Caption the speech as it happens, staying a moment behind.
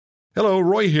Hello,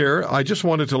 Roy here. I just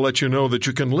wanted to let you know that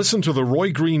you can listen to The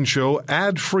Roy Green Show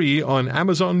ad-free on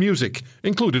Amazon Music,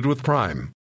 included with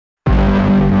Prime. Welcome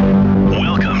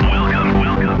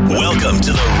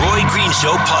to The Roy Green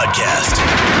Show podcast.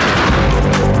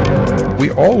 We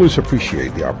always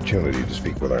appreciate the opportunity to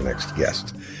speak with our next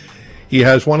guest. He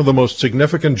has one of the most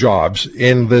significant jobs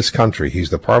in this country. He's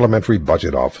the Parliamentary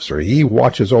Budget Officer. He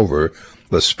watches over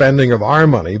the spending of our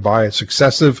money by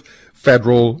successive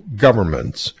federal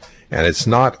governments, and it's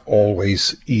not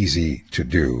always easy to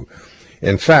do.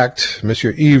 In fact,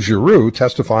 Monsieur Yves Giroux,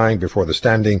 testifying before the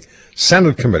Standing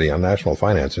Senate Committee on National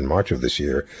Finance in March of this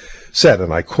year, said,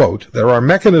 and I quote, "There are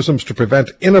mechanisms to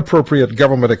prevent inappropriate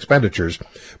government expenditures,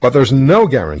 but there's no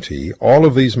guarantee all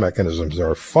of these mechanisms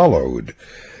are followed."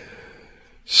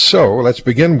 So let's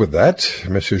begin with that.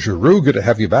 Monsieur Giroux, good to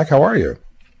have you back. How are you?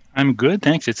 I'm good,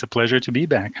 thanks. It's a pleasure to be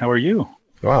back. How are you?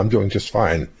 Well, I'm doing just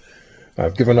fine.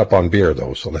 I've given up on beer,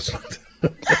 though, so let's not.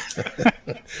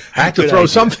 I had to throw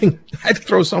something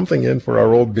in for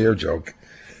our old beer joke.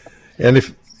 And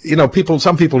if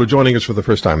some people are joining us for the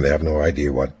first time, they have no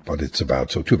idea what it's about.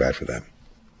 So too bad for them.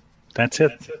 That's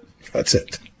it.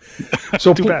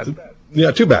 So too bad.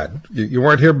 Yeah, too bad. You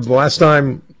weren't here the last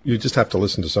time. You just have to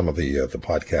listen to some of the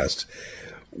podcasts.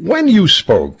 When you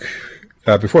spoke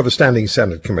before the Standing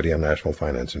Senate Committee on National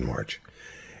Finance in March,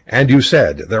 and you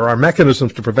said there are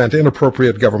mechanisms to prevent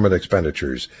inappropriate government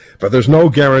expenditures, but there's no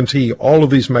guarantee all of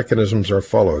these mechanisms are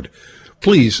followed.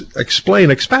 Please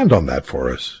expand on that for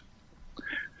us.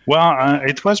 Well,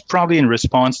 it was probably in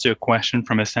response to a question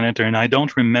from a senator, and I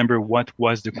don't remember what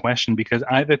was the question because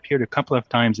I've appeared a couple of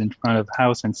times in front of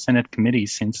House and Senate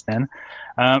committees since then.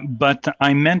 But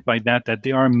I meant by that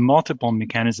there are multiple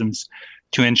mechanisms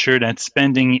to ensure that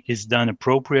spending is done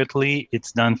appropriately,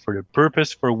 it's done for the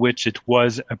purpose for which it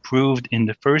was approved in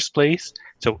the first place.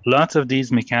 So lots of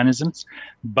these mechanisms,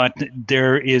 but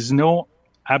there is no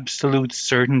absolute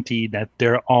certainty that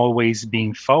they're always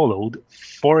being followed.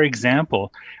 For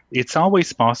example, it's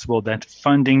always possible that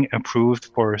funding approved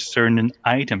for a certain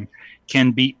item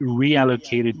can be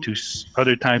reallocated to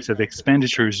other types of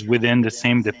expenditures within the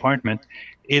same department.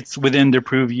 It's within the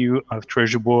purview of the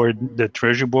Treasury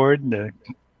Board, the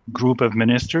group of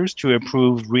ministers to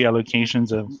approve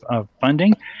reallocations of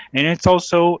funding. And it's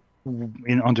also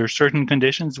under certain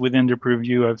conditions within the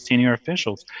purview of senior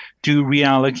officials to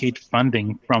reallocate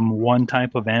funding from one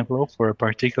type of envelope for a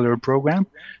particular program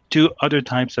to other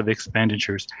types of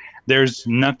expenditures. There's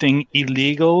nothing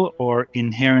illegal or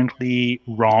inherently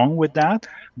wrong with that,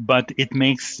 but it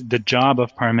makes the job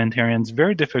of parliamentarians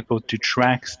very difficult to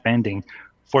track spending.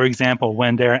 For example,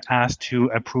 when they're asked to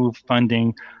approve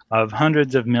funding of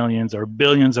hundreds of millions or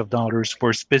billions of dollars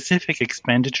for specific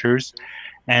expenditures,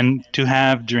 and to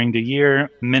have during the year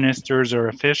ministers or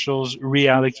officials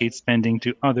reallocate spending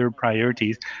to other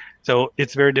priorities. So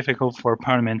it's very difficult for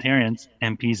parliamentarians,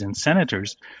 MPs and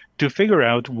senators to figure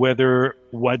out whether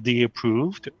what they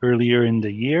approved earlier in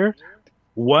the year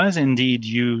was indeed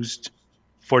used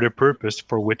for the purpose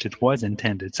for which it was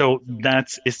intended. So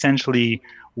that's essentially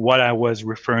what I was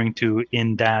referring to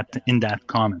in that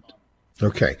comment.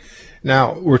 Okay.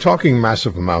 Now, we're talking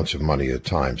massive amounts of money at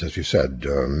times, as you said,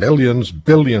 millions,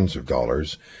 billions of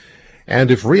dollars.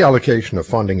 And if reallocation of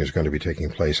funding is going to be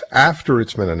taking place after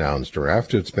it's been announced or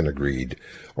after it's been agreed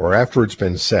or after it's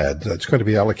been said that it's going to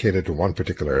be allocated to one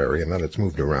particular area and then it's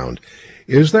moved around,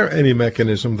 is there any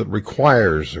mechanism that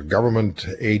requires a government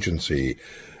agency,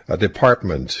 a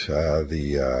department,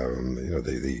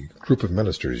 the group of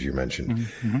ministers you mentioned,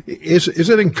 mm-hmm. Is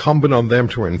it incumbent on them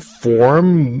to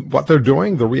inform what they're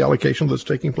doing, the reallocation that's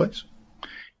taking place?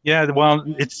 Yeah, well,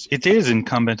 it is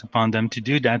incumbent upon them to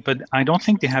do that, but I don't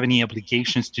think they have any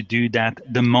obligations to do that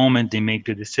the moment they make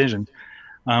the decision.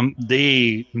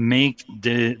 They make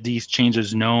these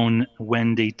changes known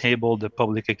when they table the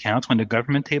public accounts, when the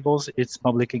government tables its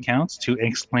public accounts to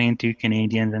explain to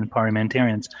Canadians and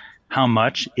parliamentarians how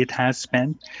much it has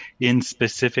spent in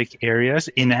specific areas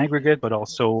in aggregate, but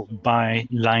also by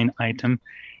line item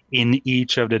in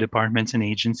each of the departments and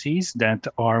agencies that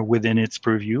are within its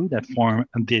purview that form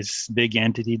this big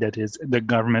entity that is the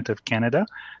Government of Canada.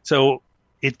 So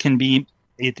it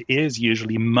is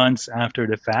usually months after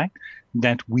the fact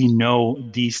that we know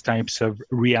these types of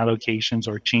reallocations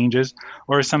or changes,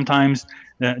 or sometimes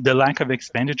the lack of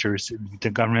expenditures. The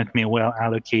government may well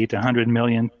allocate 100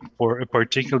 million for a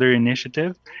particular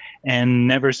initiative and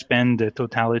never spend the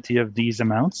totality of these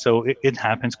amounts. So it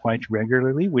happens quite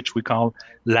regularly, which we call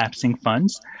lapsing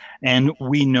funds. And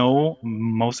we know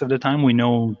most of the time, we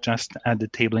know just at the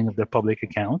tabling of the public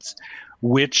accounts,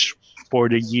 which for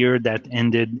the year that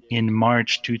ended in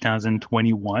March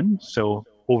 2021, so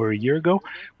over a year ago.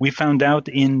 We found out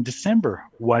in December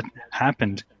what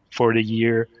happened for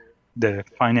the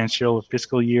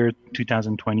fiscal year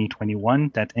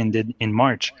 2020-21 that ended in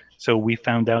March. So we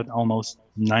found out almost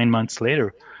 9 months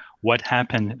later what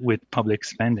happened with public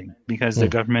spending because the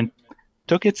government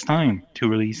took its time to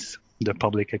release the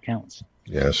public accounts.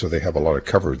 Yeah, so they have a lot of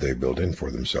cover they built in for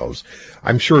themselves.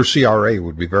 I'm sure CRA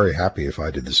would be very happy if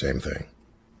I did the same thing.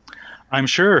 I'm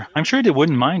sure they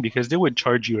wouldn't mind because they would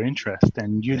charge you interest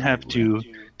and you'd have to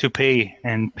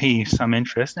pay some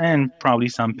interest and probably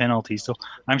some penalties. So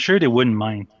I'm sure they wouldn't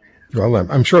mind. Well,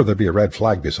 I'm sure there'd be a red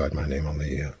flag beside my name on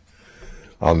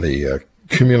the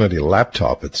community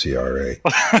laptop at CRA.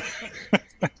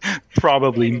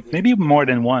 Probably, maybe more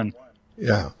than one.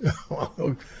 Yeah,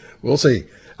 we'll see.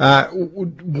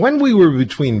 When we were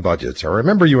between budgets, I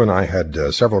remember you and I had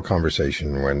several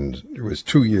conversations when it was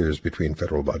 2 years between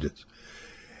federal budgets.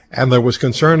 And there was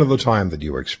concern at the time that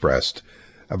you expressed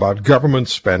about government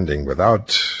spending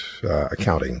without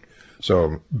accounting.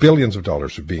 So billions of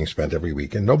dollars are being spent every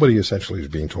week, and nobody essentially is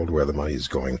being told where the money is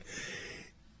going.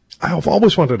 I've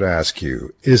always wanted to ask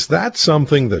you, is that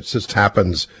something that just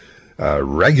happens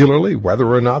regularly,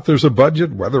 whether or not there's a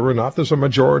budget, whether or not there's a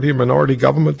majority, minority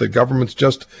government, the governments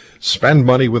just spend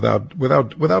money without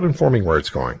informing where it's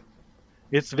going?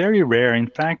 It's very rare. In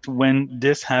fact, when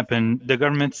this happened, the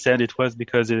government said it was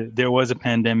because there was a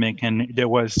pandemic and there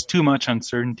was too much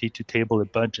uncertainty to table a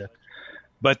budget.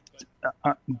 But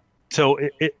so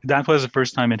that was the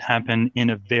first time it happened in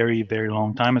a very, very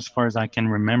long time, as far as I can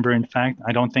remember. In fact,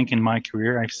 I don't think in my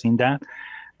career I've seen that.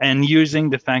 And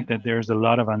using the fact that there's a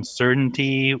lot of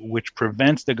uncertainty, which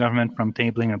prevents the government from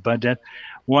tabling a budget,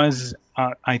 was,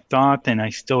 I thought, and I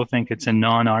still think it's a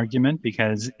non-argument,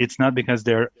 because it's not because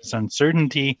there's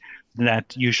uncertainty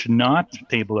that you should not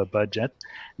table a budget.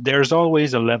 There's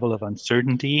always a level of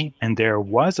uncertainty, and there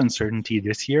was uncertainty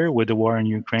this year with the war in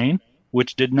Ukraine,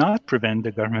 which did not prevent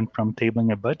the government from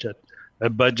tabling a budget. A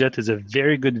budget is a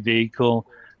very good vehicle,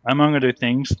 among other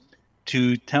things,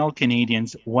 to tell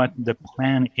Canadians what the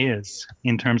plan is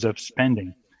in terms of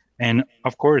spending. And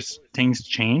of course, things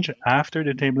change after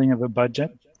the tabling of a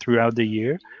budget throughout the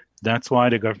year. That's why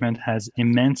the government has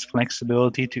immense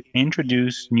flexibility to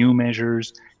introduce new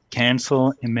measures,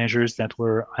 cancel measures that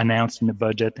were announced in the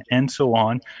budget, and so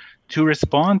on, to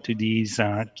respond to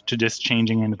this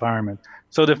changing environment.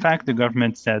 So the fact the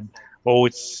government said, oh,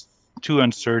 it's too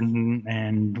uncertain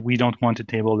and we don't want to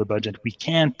table the budget, we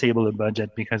can't table a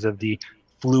budget because of the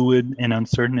fluid and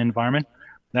uncertain environment,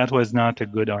 that was not a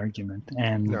good argument.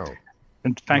 And the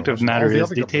fact of the matter is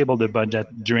they tabled the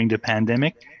budget during the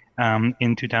pandemic.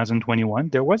 In 2021,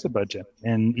 there was a budget,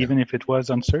 and even if it was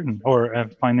uncertain, or a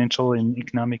financial and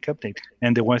economic update,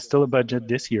 and there was still a budget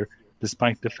this year,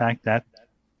 despite the fact that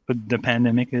the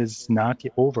pandemic is not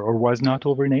over, or was not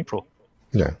over in April.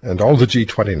 Yeah, and all the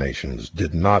G20 nations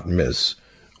did not miss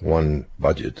one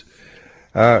budget.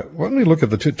 When we look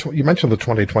at you mentioned the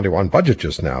 2021 budget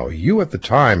just now. You, at the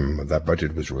time that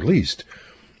budget was released,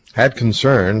 had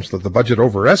concerns that the budget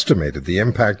overestimated the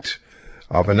impact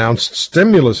of announced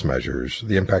stimulus measures,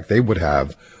 the impact they would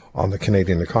have on the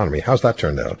Canadian economy. How's that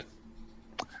turned out?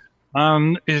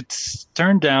 It's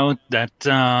turned out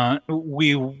that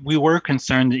we were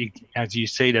concerned, as you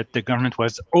say, that the government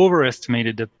was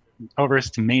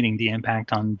overestimating the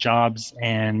impact on jobs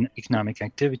and economic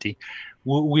activity.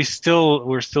 We're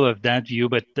still of that view,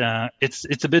 but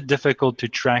it's a bit difficult to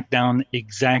track down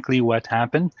exactly what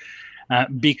happened.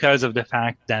 Because of the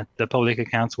fact that the public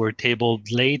accounts were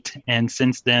tabled late, and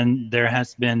since then there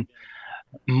has been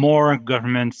more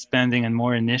government spending and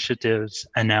more initiatives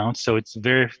announced, so it's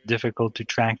very difficult to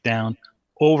track down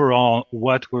overall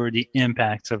what were the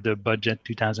impacts of the budget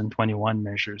 2021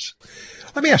 measures.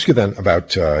 Let me ask you then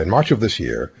about, in March of this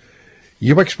year,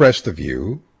 you expressed the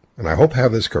view, and I hope I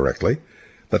have this correctly,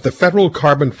 that the federal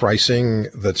carbon pricing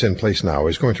that's in place now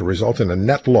is going to result in a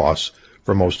net loss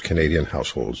for most Canadian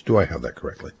households. Do I have that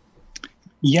correctly?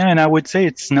 Yeah, and I would say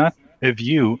it's not a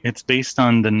view. It's based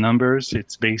on the numbers.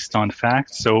 It's based on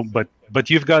facts. So, but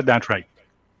you've got that right.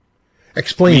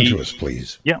 Explain to us,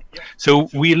 please. Yeah. So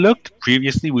we looked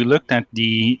at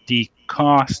the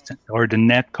cost, or the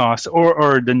net cost,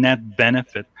 or the net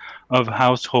benefit of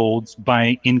households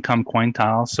by income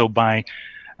quintile. So by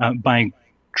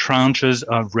tranches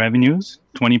of revenues,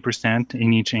 20%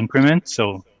 in each increment.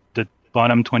 So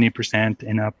bottom 20%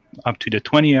 and up to the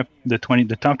top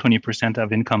 20%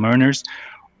 of income earners,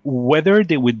 whether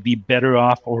they would be better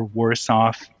off or worse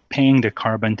off paying the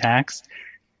carbon tax,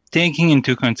 taking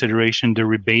into consideration the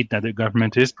rebate that the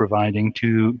government is providing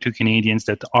to Canadians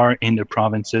that are in the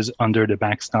provinces under the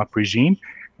backstop regime.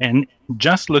 And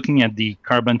just looking at the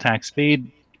carbon tax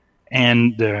paid,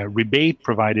 and the rebate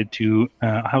provided to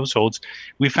households,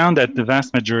 we found that the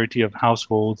vast majority of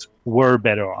households were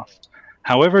better off.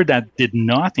 However, that did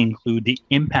not include the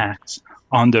impacts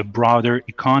on the broader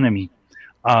economy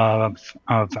of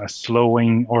a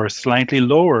slowing or slightly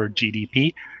lower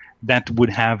GDP that would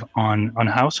have on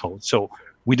households. So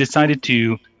we decided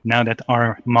to, now that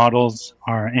our models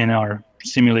are and our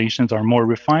simulations are more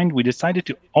refined, we decided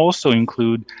to also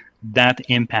include that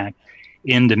impact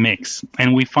in the mix.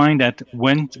 And we find that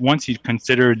once you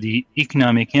consider the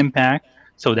economic impact,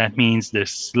 so that means the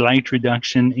slight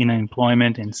reduction in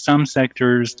employment in some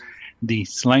sectors, the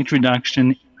slight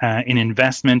reduction in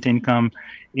investment income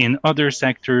in other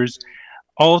sectors,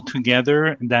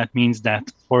 altogether, that means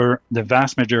that for the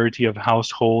vast majority of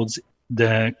households,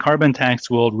 the carbon tax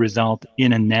will result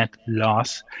in a net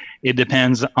loss. It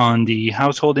depends on the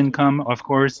household income, of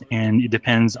course, and it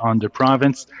depends on the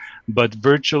province, but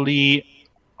virtually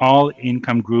all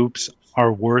income groups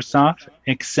are worse off,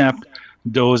 except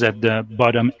those at the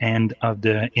bottom end of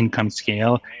the income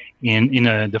scale in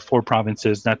the 4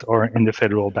 provinces that are in the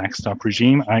federal backstop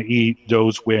regime, i.e.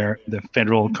 those where the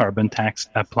federal carbon tax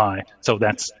apply. So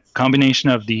that's combination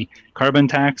of the carbon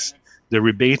tax, the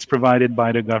rebates provided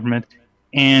by the government,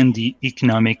 and the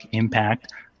economic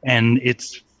impact. And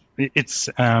it's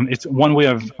one way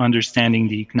of understanding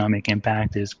the economic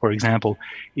impact is, for example,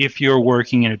 if you're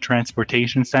working in a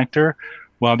transportation sector,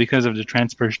 well, because of the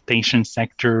transportation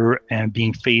sector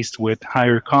being faced with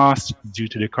higher costs due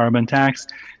to the carbon tax,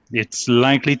 it's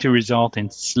likely to result in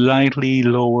slightly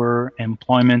lower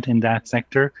employment in that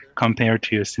sector compared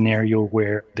to a scenario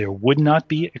where there would not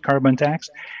be a carbon tax.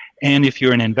 And if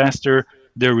you're an investor,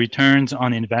 the returns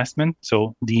on investment,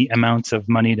 so the amounts of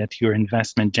money that your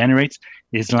investment generates,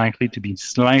 is likely to be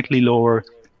slightly lower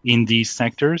in these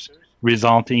sectors,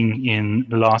 resulting in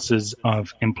losses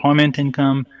of employment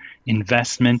income,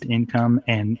 investment income,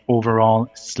 and overall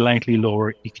slightly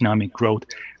lower economic growth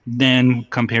than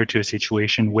compared to a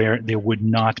situation where there would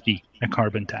not be a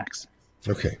carbon tax.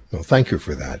 Okay, well, thank you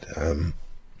for that.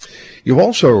 You've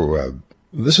also,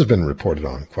 this has been reported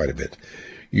on quite a bit,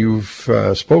 you've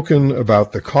spoken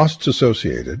about the costs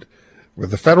associated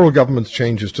with the federal government's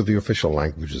changes to the Official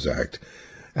Languages Act.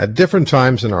 At different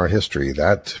times in our history,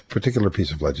 that particular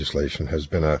piece of legislation has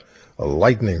been a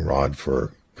lightning rod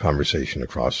for conversation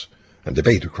across and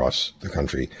debate across the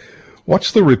country.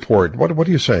 What's the report? What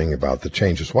are you saying about the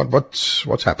changes?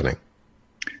 What's happening?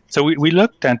 So we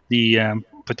looked at the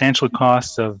potential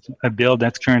costs of a bill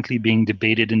that's currently being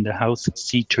debated in the House,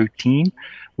 C-13,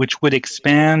 which would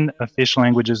expand official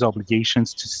languages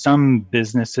obligations to some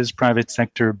businesses, private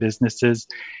sector businesses,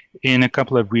 in a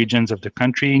couple of regions of the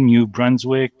country, New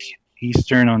Brunswick,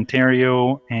 Eastern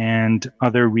Ontario, and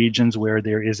other regions where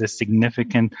there is a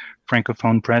significant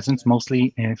Francophone presence,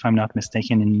 mostly, if I'm not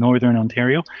mistaken, in Northern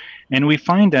Ontario. And we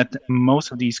find that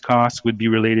most of these costs would be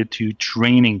related to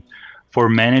training for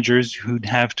managers who'd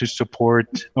have to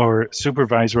support or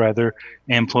supervise, rather,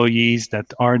 employees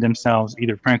that are themselves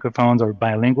either Francophones or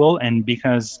bilingual. And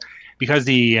because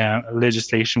the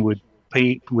legislation would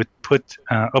put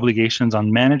obligations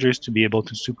on managers to be able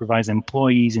to supervise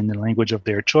employees in the language of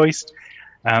their choice,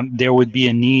 there would be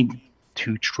a need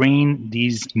to train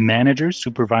these managers,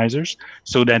 supervisors,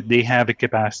 so that they have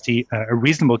a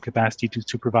reasonable capacity to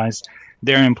supervise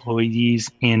their employees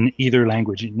in either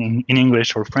language, in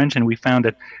English or French. And we found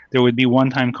that there would be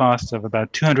one-time costs of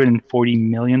about $240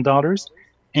 million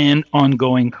and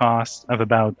ongoing costs of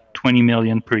about $20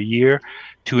 million per year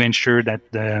to ensure that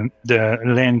the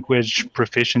language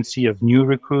proficiency of new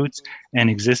recruits and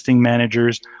existing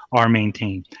managers are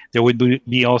maintained. There would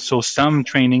be also some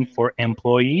training for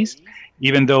employees,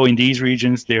 even though in these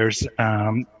regions there's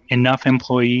enough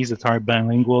employees that are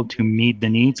bilingual to meet the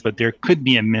needs, but there could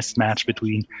be a mismatch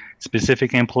between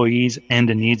specific employees and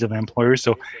the needs of employers.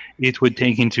 So it would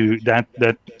take into that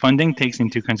funding takes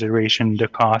into consideration the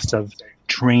cost of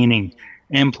training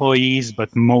employees,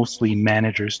 but mostly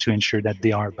managers, to ensure that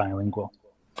they are bilingual.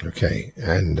 Okay,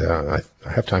 and I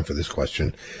have time for this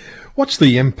question. What's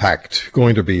the impact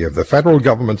going to be of the federal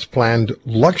government's planned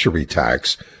luxury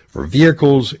tax for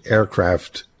vehicles,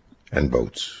 aircraft, and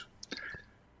boats?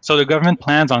 So the government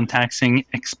plans on taxing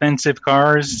expensive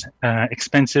cars,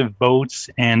 expensive boats,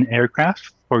 and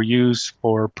aircraft for use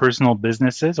for personal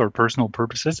businesses or personal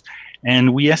purposes.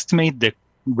 And we estimate the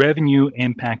revenue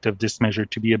impact of this measure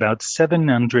to be about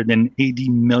 $780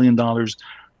 million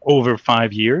over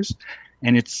 5 years.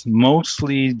 And it's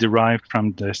mostly derived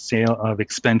from the sale of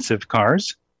expensive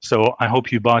cars. So I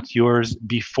hope you bought yours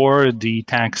before the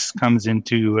tax comes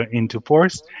into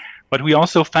force. But we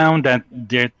also found that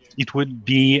it would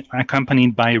be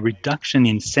accompanied by a reduction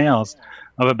in sales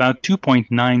of about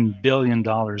 $2.9 billion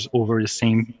over the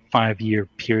same 5-year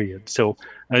period. So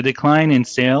a decline in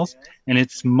sales, and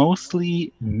it's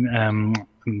mostly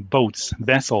boats,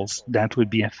 vessels that would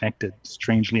be affected,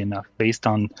 strangely enough, based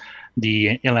on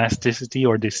the elasticity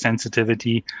or the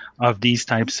sensitivity of these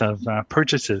types of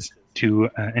purchases to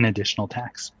an additional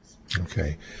tax.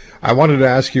 Okay. I wanted to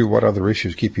ask you what other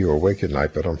issues keep you awake at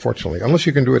night, but unfortunately, unless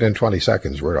you can do it in 20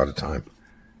 seconds, we're out of time.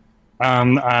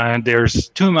 There's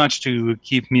too much to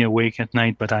keep me awake at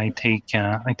night, but I take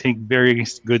very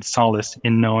good solace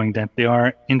in knowing that there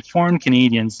are informed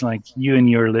Canadians like you and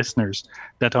your listeners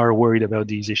that are worried about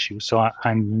these issues. So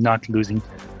I'm not losing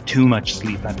too much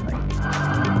sleep at night.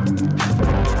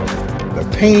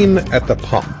 The pain at the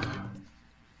pump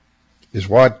is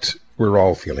what we're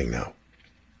all feeling now.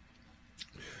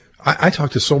 I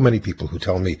talk to so many people who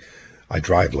tell me I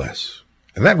drive less.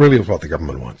 And that really is what the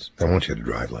government wants. They want you to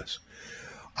drive less.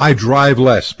 I drive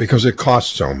less because it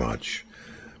costs so much.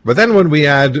 But then when we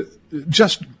add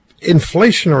just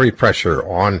inflationary pressure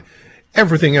on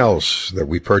everything else that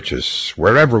we purchase,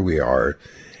 wherever we are,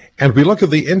 and we look at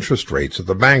the interest rates that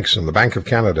the banks and the Bank of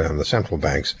Canada and the central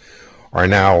banks are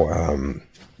now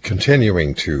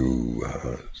continuing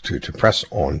to press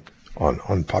on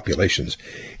populations,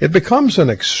 it becomes an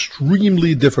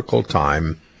extremely difficult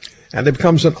time, and it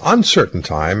becomes an uncertain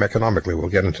time economically. We'll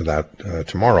get into that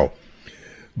tomorrow.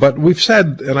 But we've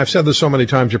said, and I've said this so many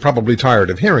times, you're probably tired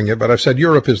of hearing it, but I've said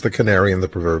Europe is the canary in the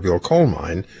proverbial coal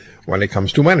mine when it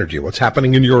comes to energy. What's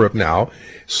happening in Europe now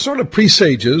sort of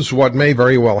presages what may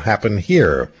very well happen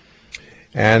here.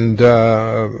 And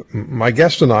my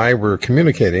guest and I were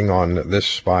communicating on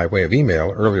this by way of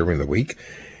email earlier in the week,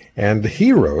 and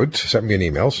he sent me an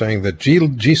email saying that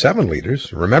G7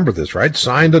 leaders, remember this, right,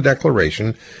 signed a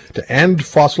declaration to end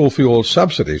fossil fuel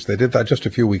subsidies. They did that just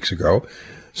a few weeks ago.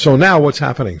 So now what's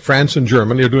happening? France and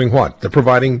Germany are doing what? They're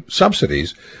providing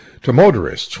subsidies to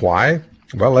motorists. Why?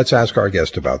 Well, let's ask our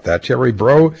guest about that. Thierry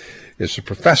Breau is a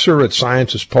professor at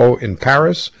Sciences Po in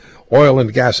Paris, oil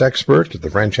and gas expert at the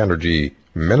French Energy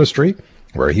Ministry,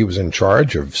 where he was in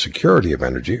charge of security of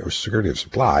energy or security of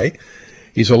supply.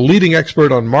 He's a leading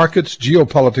expert on markets,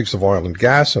 geopolitics of oil and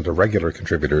gas, and a regular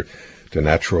contributor to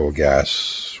Natural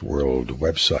Gas World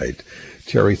website.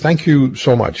 Thierry, thank you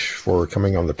so much for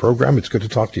coming on the program. It's good to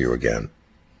talk to you again.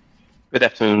 Good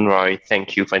afternoon, Roy.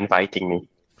 Thank you for inviting me.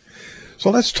 So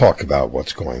let's talk about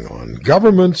what's going on.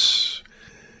 Governments,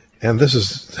 and this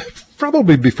is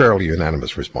probably be fairly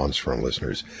unanimous response from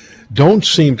listeners, don't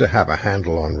seem to have a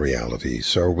handle on reality.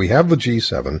 So we have the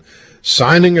G7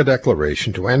 signing a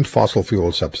declaration to end fossil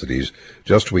fuel subsidies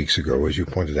just weeks ago, as you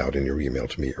pointed out in your email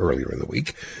to me earlier in the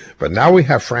week. But now we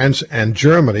have France and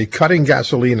Germany cutting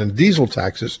gasoline and diesel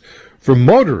taxes for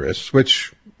motorists,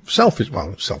 which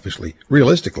selfishly,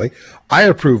 realistically, I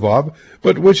approve of,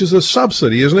 but which is a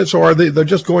subsidy, isn't it? So are they're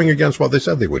just going against what they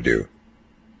said they would do?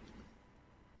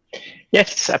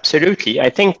 Yes, absolutely. I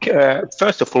think,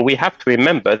 first of all, we have to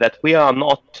remember that we are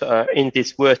not in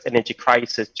this worst energy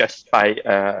crisis just by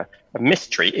a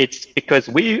mystery. It's because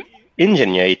we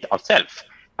engineer it ourselves.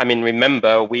 I mean,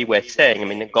 remember, we were saying,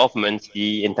 the government,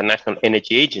 the International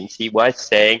Energy Agency was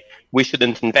saying we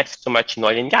shouldn't invest so much in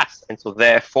oil and gas. And so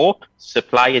therefore,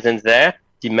 supply isn't there,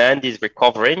 demand is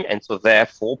recovering, and so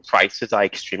therefore, prices are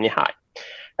extremely high.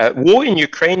 War in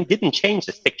Ukraine didn't change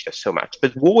the picture so much,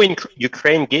 but war in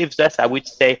Ukraine gives us, I would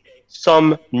say,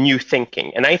 some new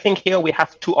thinking. And I think here we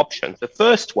have two options. The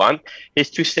first one is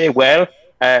to say, well,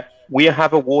 we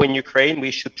have a war in Ukraine.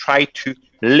 We should try to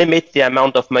limit the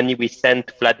amount of money we send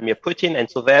to Vladimir Putin. And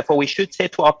so therefore, we should say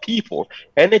to our people,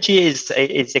 energy is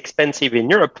expensive in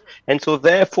Europe. And so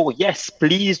therefore, yes,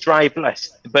 please drive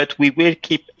less, but we will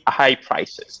keep high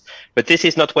prices. But this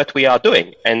is not what we are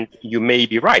doing. And you may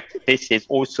be right. This is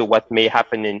also what may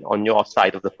happen on your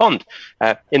side of the pond.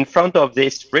 In front of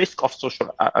this risk of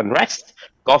social unrest,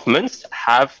 governments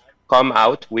have come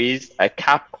out with a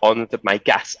cap on my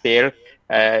gas bill.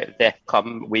 They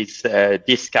come with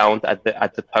discount at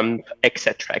the pump,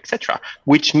 etc.,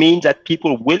 which means that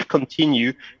people will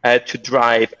continue to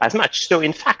drive as much. So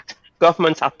in fact,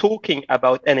 governments are talking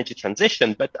about energy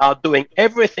transition, but are doing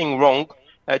everything wrong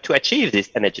to achieve this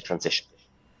energy transition.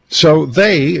 So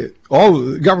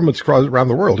all governments around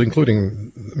the world,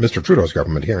 including Mr. Trudeau's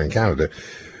government here in Canada,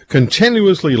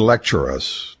 continuously lecture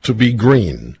us to be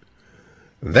green.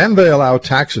 Then they allow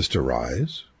taxes to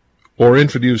rise or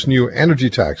introduce new energy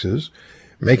taxes,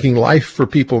 making life for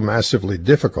people massively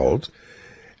difficult.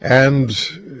 And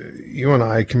you and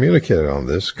I communicated on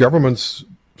this. Governments,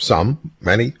 some,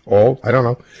 many, all, I don't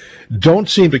know, don't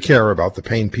seem to care about the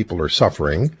pain people are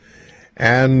suffering.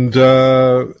 And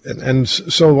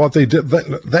so what they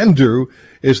then do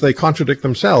is they contradict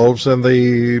themselves and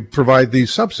they provide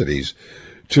these subsidies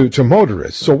to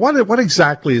motorists. So what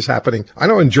exactly is happening? I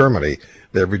know in Germany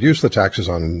they've reduced the taxes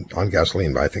on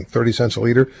gasoline by I think 30 cents a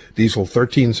liter, diesel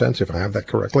 13 cents if I have that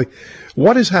correctly.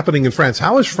 What is happening in France?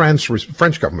 How is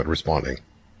French government responding?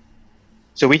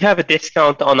 So we have a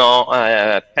discount on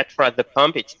our petrol at the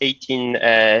pump. It's 18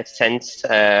 cents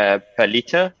per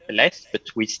liter less, but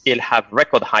we still have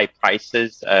record high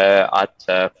prices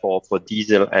for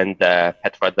diesel and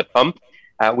petrol at the pump.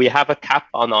 We have a cap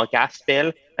on our gas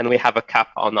bill, and we have a cap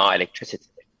on our electricity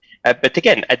bill. But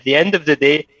again, at the end of the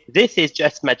day, this is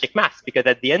just magic math, because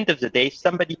at the end of the day,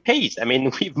 somebody pays. I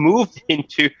mean, we've moved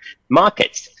into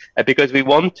markets because we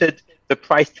wanted the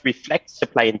price to reflect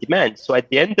supply and demand. So at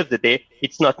the end of the day,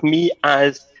 it's not me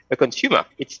as a consumer,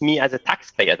 it's me as a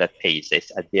taxpayer that pays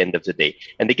this at the end of the day.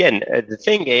 And again, the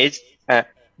thing is,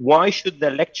 why should they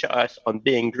lecture us on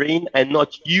being green and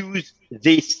not use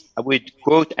this, I would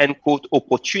quote unquote,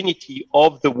 opportunity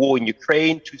of the war in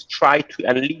Ukraine to try to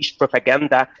unleash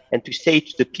propaganda and to say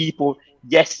to the people,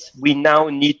 yes, we now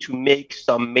need to make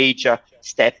some major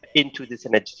step into this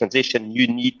energy transition. You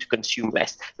need to consume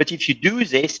less. But if you do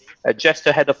this just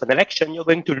ahead of an election, you're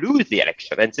going to lose the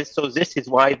election. And this is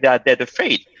why they're dead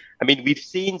afraid. I mean, we've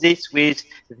seen this with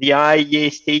the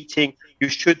IEA stating you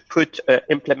should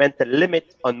implement a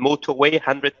limit on motorway,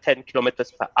 110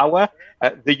 kilometers per hour.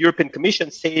 The European Commission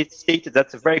stated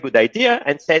that's a very good idea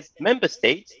and says, member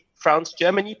states, France,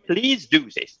 Germany, please do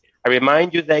this. I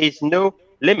remind you, there is no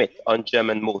limit on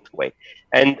German motorway.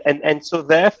 And so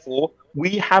therefore,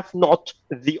 we have not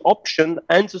the option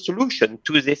and the solution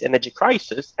to this energy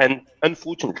crisis. And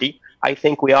unfortunately, I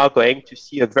think we are going to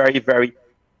see a very, very,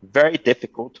 very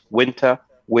difficult winter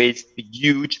with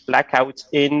huge blackouts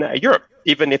in Europe,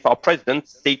 even if our president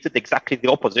stated exactly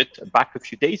the opposite back a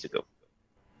few days ago.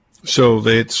 So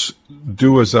it's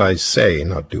do as I say,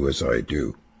 not do as I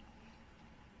do.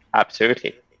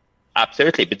 Absolutely.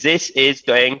 Absolutely. But this is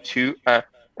going to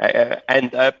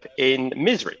end up in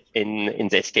misery in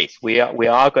this case. We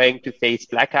are going to face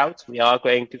blackouts. We are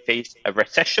going to face a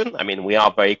recession. I mean, we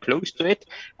are very close to it.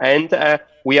 And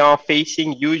we are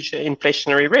facing huge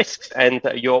inflationary risks. And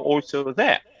you're also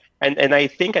there. And I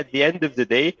think at the end of the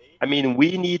day, I mean,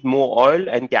 we need more oil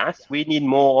and gas. We need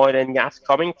more oil and gas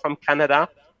coming from Canada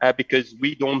because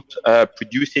we don't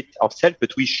produce it ourselves,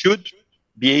 but we should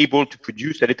be able to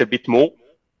produce a little bit more.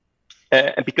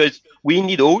 Because we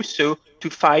need also to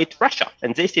fight Russia.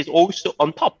 And this is also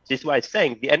on top. This is why I'm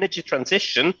saying the energy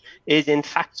transition is in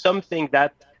fact something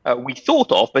that we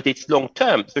thought of, but it's long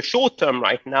term. The short term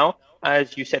right now,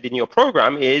 as you said in your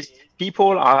program, is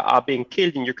people are being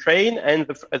killed in Ukraine and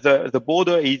the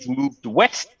border is moved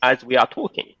west as we are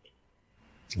talking.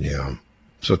 Yeah.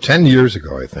 So 10 years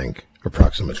ago, I think,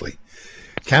 approximately,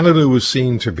 Canada was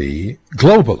seen to be,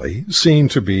 globally, seen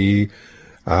to be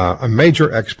a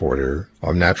major exporter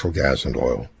of natural gas and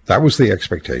oil. That was the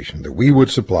expectation, that we would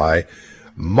supply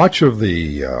much of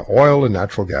the oil and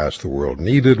natural gas the world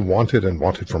needed, wanted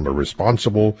from a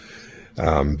responsible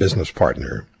business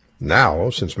partner. Now,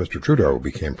 since Mr. Trudeau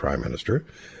became Prime Minister,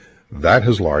 that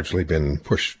has largely been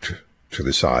pushed to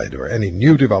the side, or any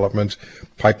new developments,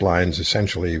 pipelines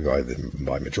essentially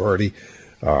by majority,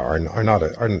 are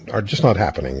just not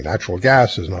happening. Natural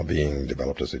gas is not being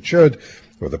developed as it should,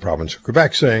 with the province of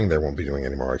Quebec saying they won't be doing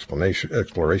any more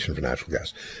exploration for natural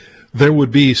gas. There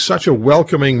would be such a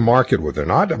welcoming market, would there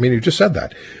not? I mean, you just said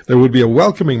that. There would be a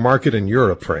welcoming market in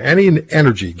Europe for any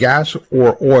energy, gas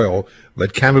or oil,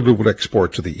 that Canada would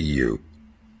export to the EU.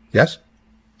 Yes?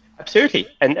 Absolutely.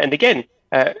 And again,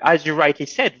 as you rightly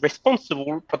said,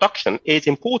 responsible production is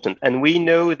important. And we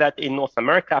know that in North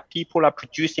America, people are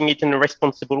producing it in a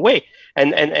responsible way.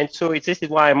 And so this is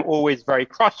why I'm always very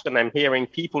cross when I'm hearing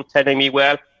people telling me,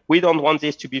 well, we don't want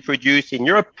this to be produced in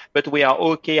Europe, but we are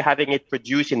okay having it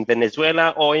produced in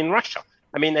Venezuela or in Russia.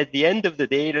 I mean, at the end of the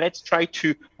day, let's try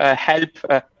to help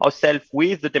ourselves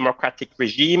with the democratic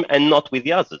regime and not with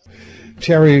the others.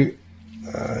 Thierry,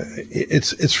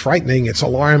 it's frightening, it's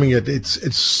alarming,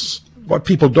 it's what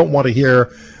people don't want to hear,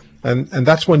 and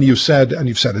that's when you said, and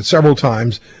you've said it several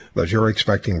times, that you're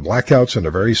expecting blackouts and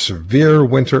a very severe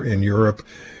winter in Europe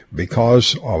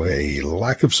because of a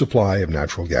lack of supply of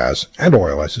natural gas and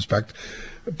oil, I suspect.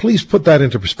 Please put that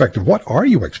into perspective. What are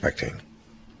you expecting?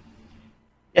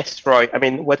 Yes, Roy. I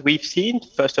mean, what we've seen,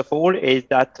 first of all, is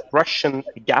that Russian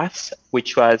gas,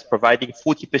 which was providing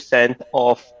 40%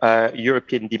 of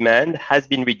European demand, has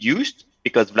been reduced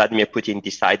because Vladimir Putin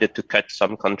decided to cut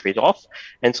some countries off.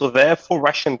 And so therefore,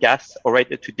 Russian gas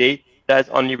already today does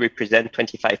only represent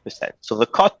 25%. So the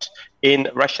cut in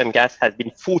Russian gas has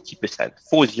been 40%,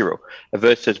 40,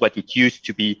 versus what it used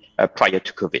to be prior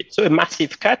to COVID. So a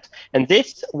massive cut, and this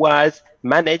was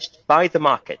managed by the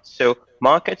market. So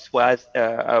markets was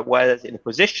in a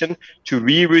position to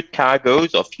reroute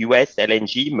cargoes of US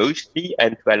LNG mostly,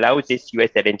 and to allow this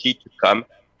US LNG to come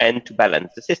and to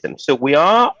balance the system. So we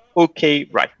are okay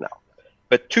right now.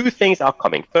 But two things are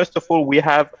coming. First of all, we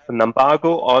have an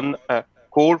embargo on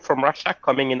coal from Russia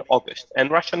coming in August. And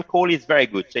Russian coal is very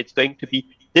good. So it's going to be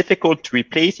difficult to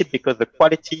replace it because the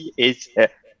quality is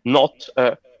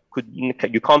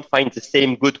you can't find the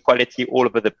same good quality all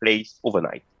over the place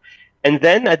overnight. And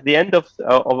then at the end of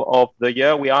the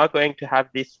year, we are going to have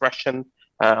this Russian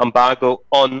embargo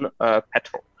on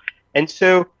petrol. And so,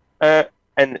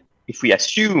 and if we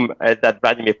assume that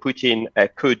Vladimir Putin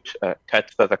could cut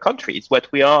further countries, what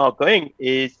we are going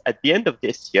is at the end of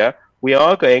this year, we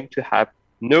are going to have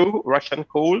no Russian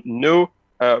coal, no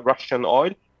Russian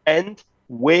oil, and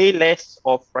way less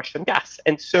of Russian gas.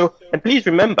 And so, and please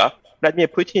remember, Vladimir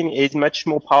Putin is much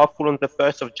more powerful on the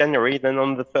 1st of January than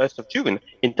on the 1st of June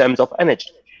in terms of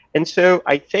energy. And so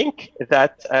I think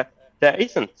that there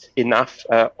isn't enough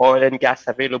oil and gas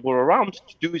available around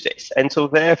to do this. And so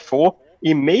therefore,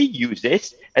 he may use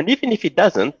this. And even if he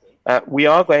doesn't, we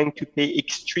are going to pay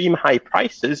extreme high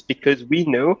prices because we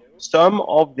know some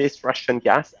of this Russian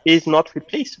gas is not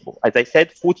replaceable. As I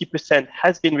said, 40%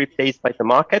 has been replaced by the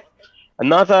market.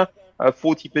 Another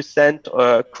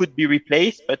 40% could be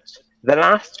replaced, but the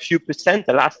last few percent,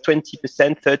 the last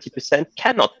 20%, 30%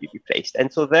 cannot be replaced.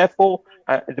 And so therefore,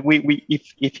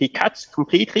 if he cuts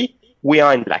completely, we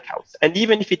are in blackouts. And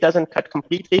even if he doesn't cut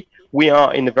completely, we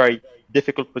are in a very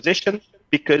difficult position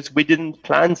because we didn't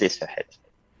plan this ahead.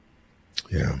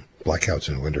 Yeah, blackouts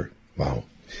in winter. Wow.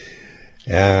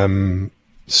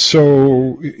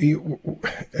 So,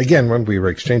 again, when we were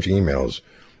exchanging emails,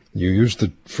 you used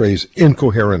the phrase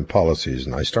incoherent policies,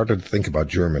 and I started to think about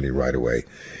Germany right away.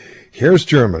 Here's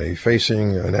Germany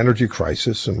facing an energy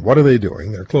crisis, and what are they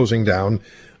doing? They're closing down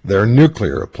their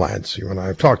nuclear plants. You and I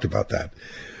have talked about that.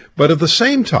 But at the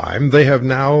same time, they have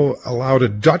now allowed a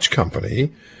Dutch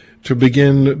company to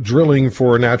begin drilling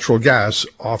for natural gas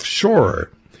offshore.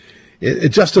 It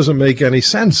just doesn't make any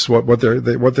sense what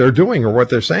they're doing or what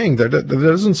they're saying. There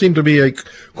doesn't seem to be a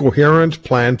coherent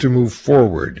plan to move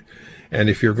forward. And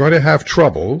if you're going to have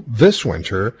trouble this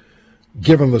winter,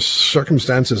 given the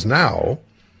circumstances now,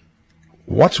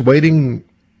 what's waiting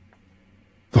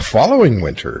the following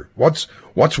winter? What's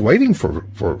waiting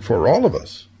for all of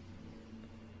us?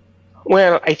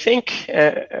 Well, I think,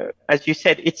 as you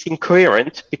said, it's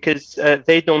incoherent because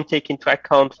they don't take into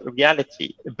account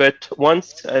reality. But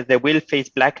once they will face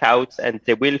blackouts and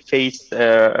they will face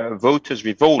voters'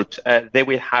 revolt, they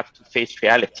will have to face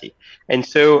reality. And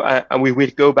so we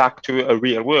will go back to a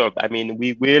real world. I mean,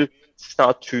 we will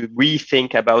start to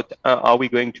rethink about, are we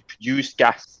going to produce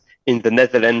gas in the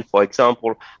Netherlands, for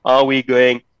example? Are we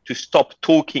going to stop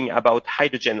talking about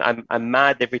hydrogen? I'm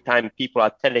mad every time people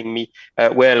are telling me,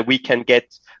 well, we can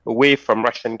get away from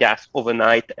Russian gas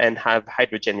overnight and have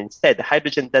hydrogen instead.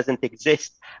 Hydrogen doesn't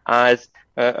exist as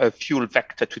a fuel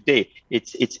vector today.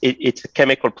 It's a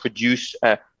chemical produced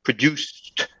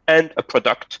and a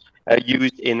product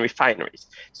used in refineries.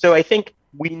 So I think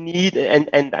we need, and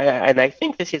I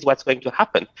think this is what's going to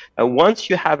happen. Once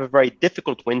you have a very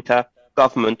difficult winter,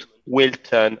 government will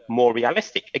turn more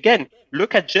realistic. Again,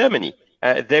 look at Germany.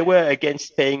 They were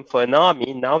against paying for an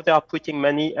army. Now they are putting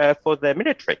money for the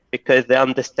military because they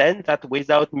understand that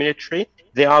without military,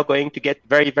 they are going to get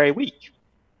very, very weak.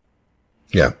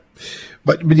 Yeah,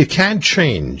 but you can't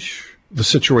change the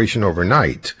situation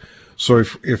overnight. So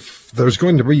if there's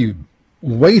going to be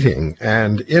waiting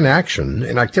and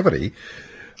inactivity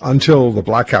until the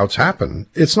blackouts happen,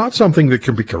 it's not something that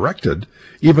can be corrected,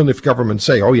 even if governments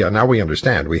say, oh yeah, now we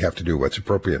understand we have to do what's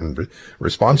appropriate and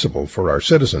responsible for our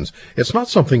citizens. It's not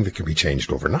something that can be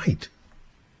changed overnight.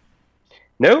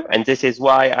 No, and this is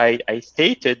why I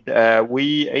stated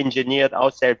we engineered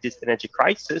ourselves this energy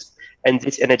crisis, and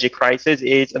this energy crisis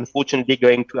is unfortunately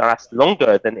going to last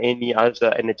longer than any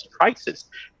other energy crisis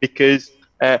because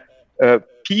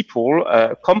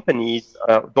companies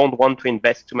don't want to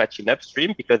invest too much in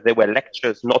upstream because there were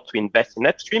lectures not to invest in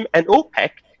upstream, and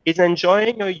OPEC is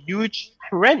enjoying a huge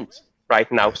rent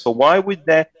right now. So why would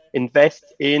they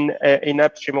invest in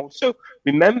upstream also?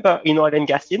 Remember, in oil and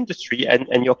gas industry,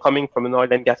 and you're coming from an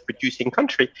oil and gas producing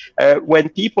country, when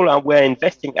people were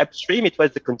investing upstream, it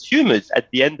was the consumers at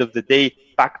the end of the day,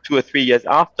 back 2 or 3 years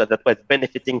after, that was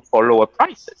benefiting for lower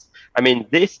prices. I mean,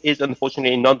 this is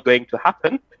unfortunately not going to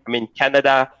happen. I mean,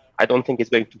 Canada I don't think it's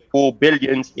going to pour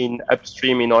billions in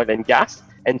upstream in oil and gas.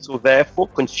 And so therefore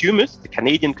consumers, the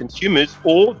Canadian consumers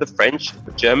or the French,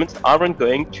 the Germans aren't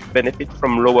going to benefit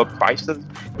from lower prices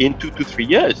in 2 to 3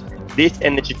 years. This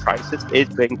energy crisis is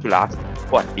going to last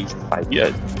for at least 5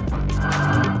 years.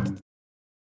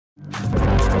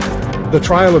 The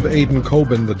trial of Aiden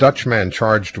Coben, the Dutchman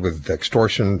charged with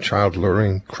extortion, child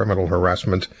luring, criminal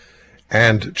harassment,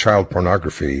 and child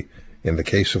pornography in the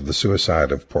case of the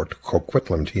suicide of Port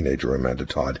Coquitlam teenager Amanda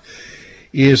Todd,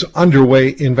 is underway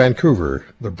in Vancouver.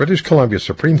 The British Columbia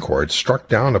Supreme Court struck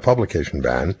down a publication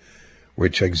ban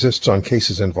which exists on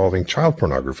cases involving child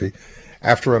pornography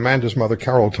after Amanda's mother,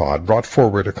 Carol Todd, brought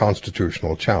forward a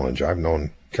constitutional challenge. I've known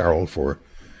Carol for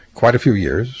quite a few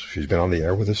years. She's been on the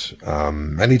air with us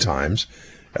many times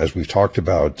as we've talked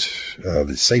about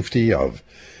the safety of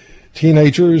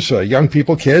teenagers, young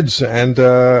people, kids, and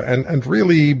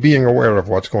really being aware of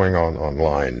what's going on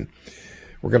online.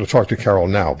 We're going to talk to Carol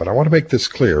now, but I want to make this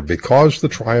clear. Because the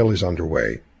trial is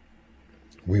underway,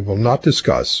 we will not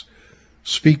discuss,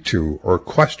 speak to, or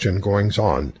question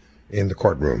goings-on in the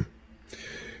courtroom,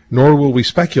 nor will we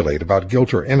speculate about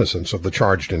guilt or innocence of the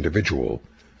charged individual.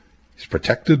 He's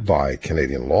protected by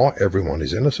Canadian law. Everyone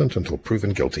is innocent until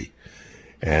proven guilty.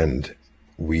 And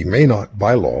we may not,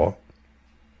 by law,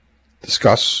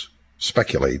 discuss,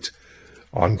 speculate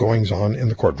on goings-on in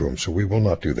the courtroom, so we will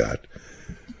not do that.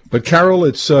 But Carol,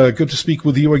 it's good to speak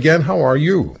with you again. How are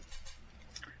you?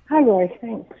 Hi, Roy.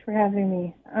 Thanks for having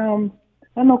me. I'm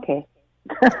okay.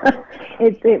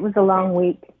 It was a long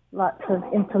week. Lots of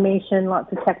information,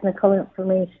 lots of technical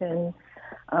information,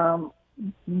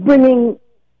 bringing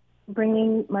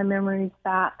my memories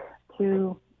back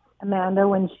to Amanda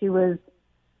when she was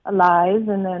alive,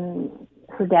 and then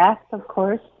her death, of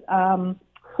course. So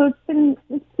it's been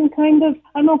kind of,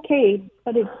 I'm okay,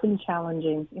 but it's been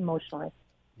challenging emotionally.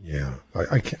 Yeah,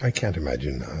 I can't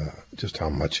imagine just how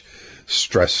much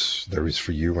stress there is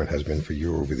for you and has been for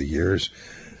you over the years.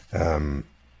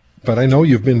 But I know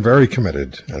you've been very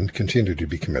committed and continue to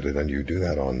be committed, and you do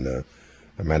that on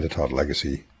Amanda Todd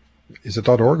Legacy. Is it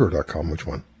 .org or .com? Which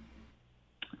one?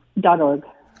 .org.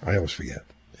 I always forget.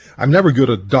 I'm never good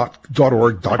at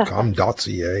 .org, .com,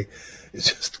 .ca. It's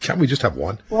just, can't we just have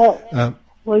one? Well,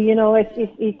 you know,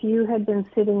 if you had been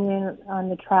sitting in on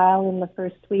the trial in the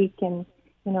first week and,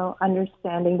 you know,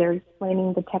 understanding, they're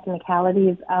explaining the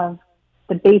technicalities of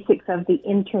the basics of the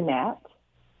internet,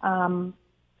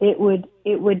 it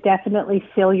would definitely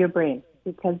fill your brain,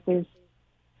 because there's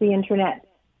the internet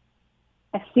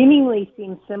seemingly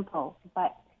seems simple,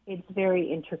 but it's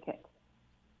very intricate.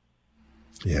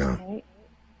 Yeah. Right?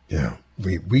 Yeah.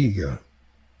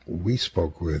 We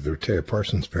spoke with Rtea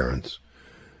Parsons' parents.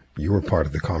 You were part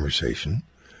of the conversation.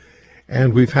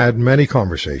 And we've had many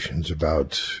conversations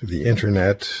about the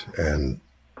internet and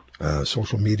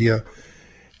social media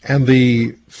and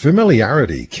the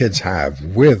familiarity kids have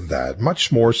with that,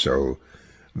 much more so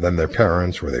than their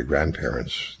parents or their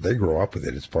grandparents. They grow up with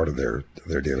it. It's part of their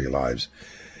daily lives.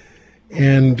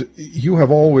 And you have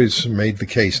always made the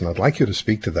case, and I'd like you to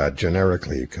speak to that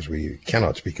generically, because we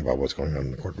cannot speak about what's going on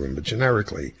in the courtroom, but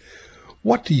generically,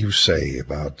 what do you say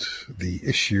about the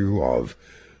issue of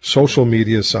social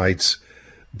media sites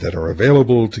that are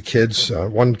available to kids?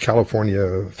 One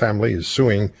California family is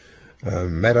suing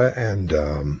Meta and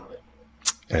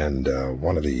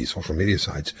one of the social media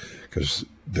sites because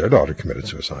their daughter committed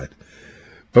suicide.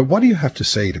 But what do you have to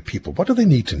say to people? What do they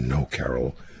need to know,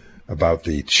 Carol, about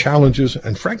the challenges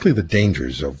and, frankly, the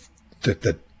dangers of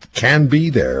that can be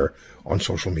there on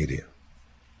social media?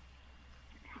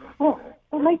 Well,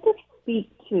 I'd like to speak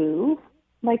to,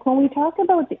 like, when we talk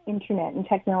about the internet and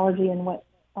technology and what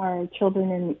our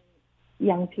children and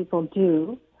young people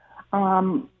do,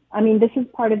 I mean, this is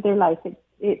part of their life.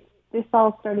 This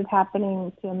all started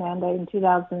happening to Amanda in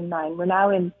 2009. We're now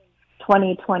in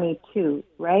 2022,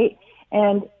 right?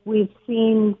 And we've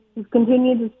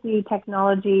continued to see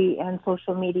technology and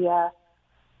social media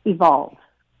evolve.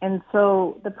 And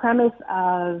so the premise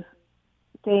of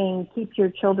saying keep your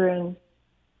children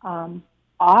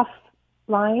offline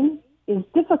is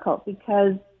difficult,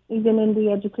 because even in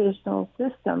the educational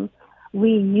system,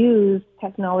 we use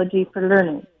technology for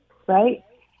learning, right?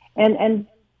 And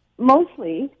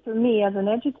mostly, for me as an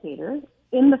educator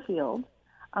in the field,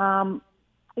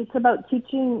 it's about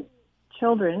teaching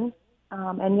children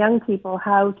and young people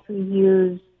how to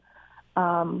use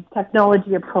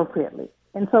technology appropriately.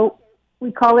 And so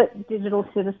we call it digital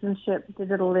citizenship,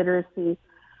 digital literacy.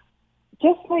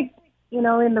 Just like, you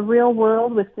know, in the real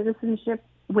world with citizenship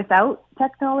without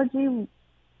technology,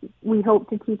 we hope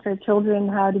to teach our children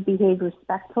how to behave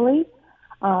respectfully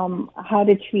how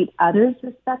to treat others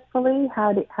respectfully,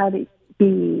 how to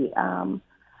be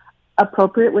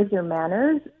appropriate with your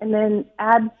manners, and then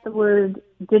add the word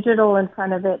digital in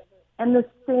front of it, and the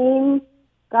same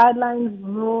guidelines,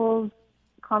 rules,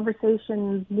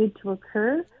 conversations need to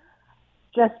occur.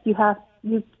 Just you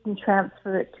can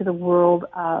transfer it to the world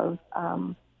of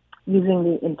using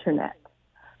the internet.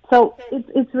 So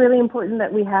it's really important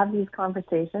that we have these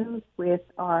conversations with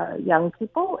our young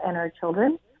people and our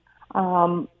children,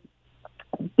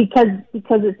 because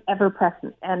it's ever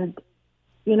present. And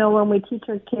you know, when we teach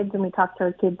our kids and we talk to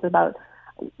our kids about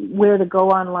where to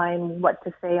go online, what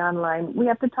to say online, we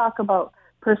have to talk about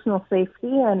personal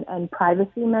safety and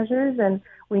privacy measures. And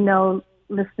we know,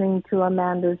 listening to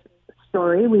Amanda's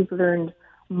story, we've learned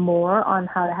more on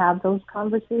how to have those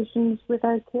conversations with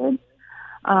our kids.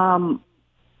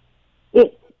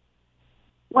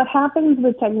 What happens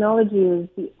with technology is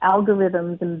the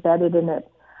algorithms embedded in it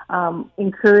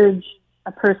encourage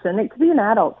a person, it could be an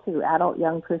adult too, adult,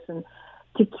 young person,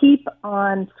 to keep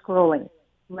on scrolling,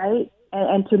 right?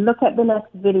 And to look at the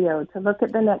next video, to look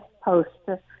at the next post,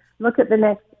 to look at the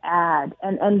next ad.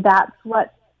 And that's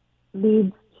what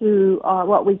leads to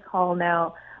what we call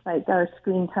now, like, our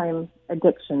screen time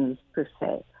addictions, per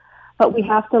se. But we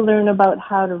have to learn about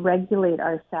how to regulate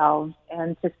ourselves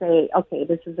and to say, okay,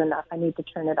 this is enough, I need to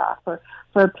turn it off. Or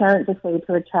for a parent to say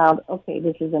to a child, okay,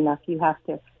 this is enough, you have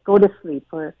to go to sleep,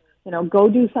 or, you know, go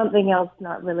do something else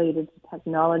not related to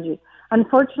technology.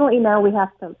 Unfortunately, now we have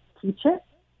to teach it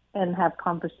and have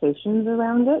conversations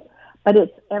around it, but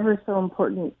it's ever so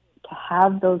important to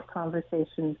have those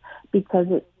conversations, because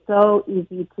it's so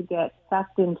easy to get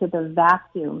sucked into the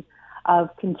vacuum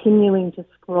of continuing to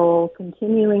scroll,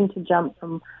 continuing to jump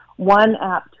from one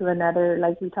app to another,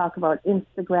 like we talk about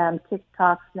Instagram,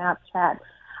 TikTok, Snapchat,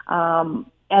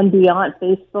 and beyond,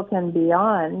 Facebook and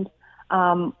beyond.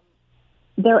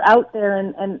 They're out there,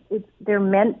 and they're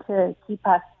meant to keep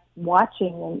us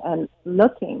watching and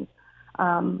looking.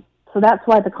 So that's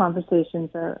why the conversations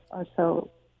are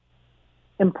so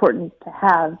important to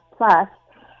have. Plus,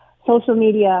 social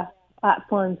media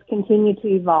platforms continue to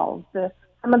evolve.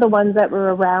 Some of the ones that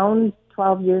were around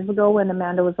 12 years ago when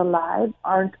Amanda was alive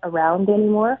aren't around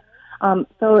anymore.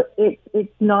 So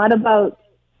it's not about,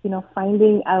 you know,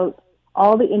 finding out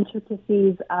all the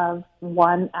intricacies of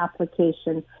one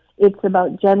application. It's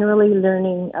about generally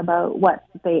learning about what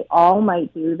they all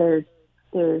might do.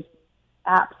 There's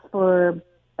apps for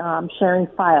sharing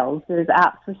files. There's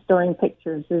apps for storing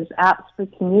pictures. There's apps for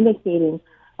communicating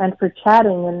and for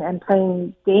chatting and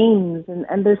playing games.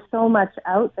 And there's so much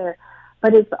out there.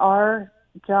 But it's our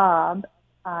job,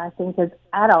 I think, as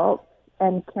adults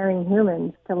and caring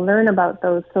humans, to learn about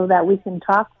those so that we can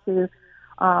talk to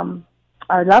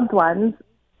our loved ones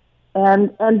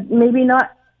and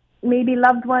maybe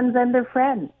loved ones and their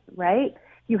friends, right?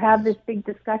 You have this big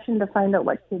discussion to find out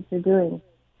what kids are doing.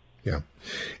 Yeah.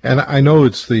 And I know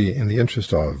it's in the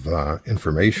interest of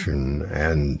information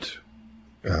and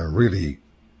really,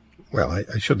 well,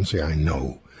 I shouldn't say I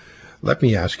know. Let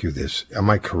me ask you this. Am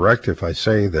I correct if I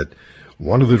say that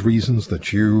one of the reasons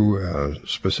that you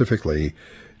specifically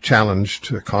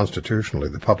challenged constitutionally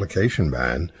the publication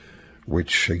ban,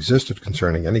 which existed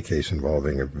concerning any case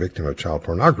involving a victim of child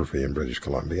pornography in British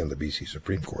Columbia, and the BC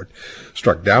Supreme Court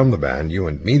struck down the ban, you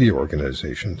and media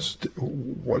organizations,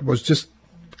 what was just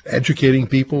educating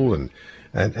people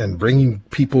and bringing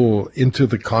people into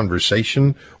the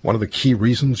conversation, one of the key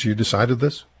reasons you decided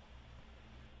this?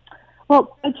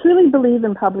 Well, I truly believe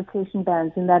in publication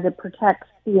bans, in that it protects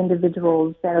the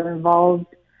individuals that are involved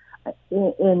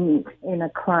in a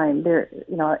crime. They're,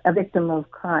 you know, a victim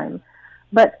of crime.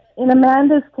 But in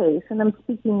Amanda's case, and I'm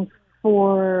speaking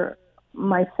for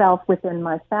myself within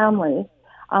my family,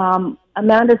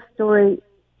 Amanda's story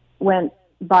went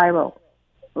viral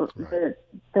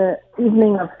the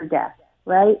evening of her death,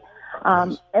 right?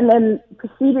 And then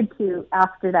proceeded to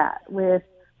after that with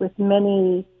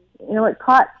many, you know, it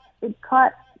caught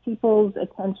people's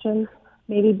attention,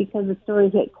 maybe because the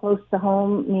story hit close to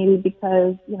home, maybe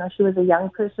because, you know, she was a young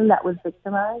person that was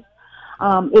victimized.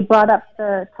 It brought up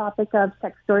the topic of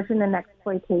sextortion and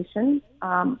exploitation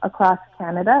across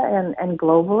Canada and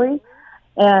globally.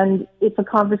 And it's a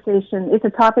conversation, it's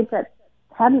a topic that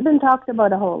hadn't been talked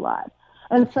about a whole lot.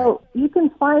 And so you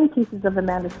can find pieces of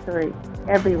Amanda's story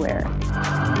everywhere.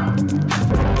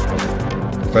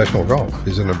 Professional golf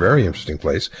is in a very interesting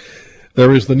place.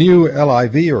 There is the new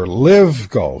LIV or LIV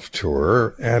Golf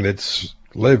Tour, and it's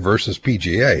LIV versus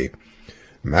PGA.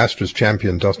 Masters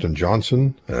champion Dustin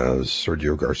Johnson,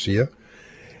 Sergio Garcia,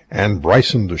 and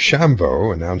Bryson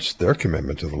DeChambeau announced their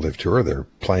commitment to the LIV Tour. They're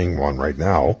playing one right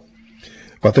now.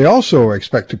 But they also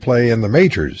expect to play in the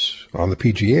majors on the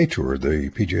PGA Tour. The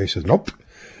PGA says, nope,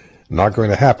 not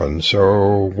going to happen.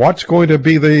 So what's going to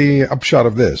be the upshot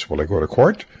of this? Will they go to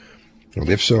court? And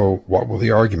if so, what will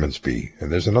the arguments be?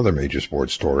 And there's another major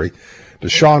sports story.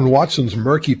 Deshaun Watson's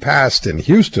murky past in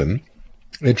Houston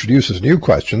introduces new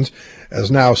questions,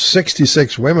 as now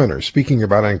 66 women are speaking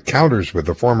about encounters with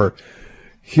the former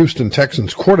Houston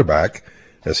Texans quarterback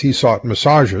as he sought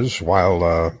massages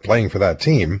while playing for that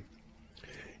team.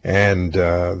 And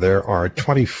there are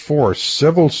 24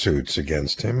 civil suits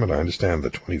against him, and I understand the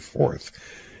 24th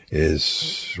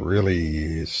is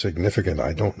really significant.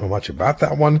 I don't know much about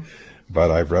that one, but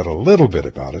I've read a little bit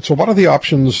about it. So what are the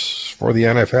options for the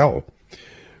NFL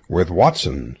with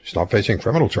Watson? He's not facing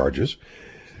criminal charges,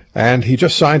 and he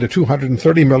just signed a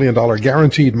 $230 million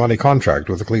guaranteed money contract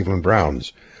with the Cleveland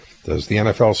Browns. Does the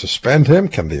NFL suspend him?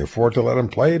 Can they afford to let him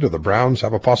play? Do the Browns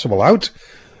have a possible out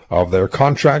of their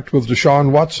contract with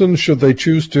Deshaun Watson should they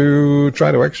choose to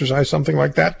try to exercise something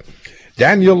like that?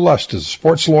 Daniel Lust is a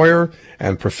sports lawyer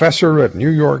and professor at New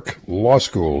York Law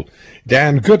School.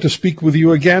 Dan, good to speak with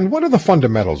you again. What are the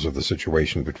fundamentals of the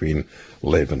situation between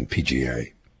LIV and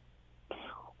PGA?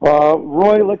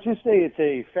 Roy, let's just say it's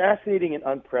a fascinating and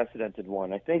unprecedented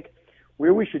one. I think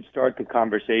where we should start the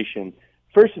conversation,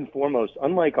 first and foremost,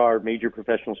 unlike our major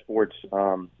professional sports,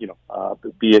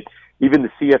 be it even the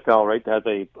CFL, right, that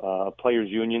has a players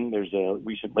union. There's a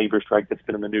recent labor strike that's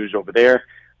been in the news over there.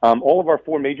 All of our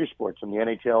four major sports, from the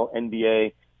NHL,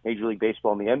 NBA, Major League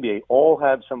Baseball, and the NBA, all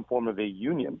have some form of a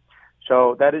union.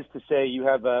 So that is to say you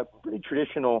have a pretty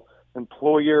traditional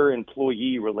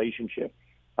employer-employee relationship,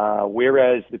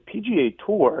 whereas the PGA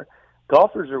Tour,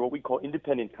 golfers are what we call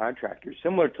independent contractors,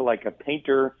 similar to like a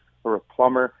painter or a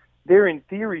plumber. They're in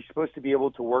theory supposed to be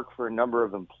able to work for a number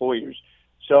of employers.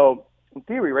 So in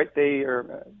theory, right, they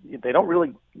don't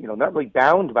really, not really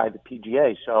bound by the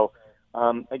PGA. So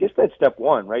I guess that's step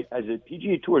one, right? As a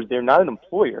PGA Tour, they're not an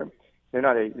employer. They're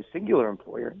not a singular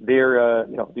employer. They're,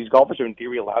 these golfers are in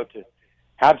theory allowed to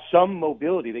have some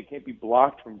mobility. They can't be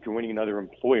blocked from joining another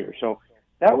employer. So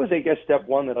that was, I guess, step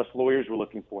one that us lawyers were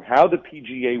looking for, how the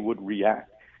PGA would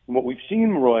react. And what we've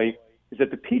seen, Roy, is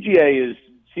that the PGA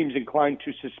seems inclined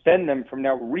to suspend them from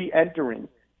now re-entering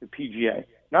the PGA,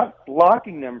 not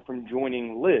blocking them from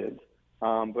joining LIV,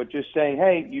 but just saying,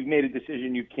 hey, you've made a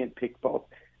decision, you can't pick both.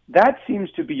 That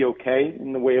seems to be okay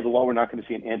in the way of the law. We're not going to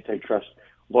see an antitrust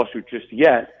lawsuit just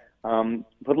yet,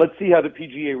 but let's see how the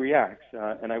PGA reacts.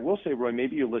 And I will say, Roy,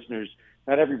 maybe your listeners,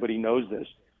 not everybody knows this,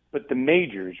 but the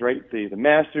majors, right, the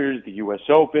Masters, the U.S.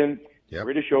 Open, Yep.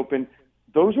 British Open,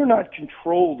 those are not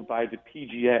controlled by the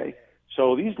PGA.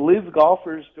 So these LIV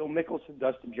golfers, Phil Mickelson,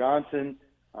 Dustin Johnson,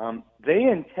 they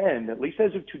intend, at least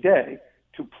as of today,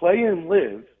 to play in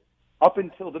LIV up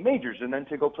until the majors and then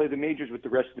to go play the majors with the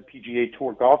rest of the PGA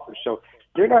Tour golfers. So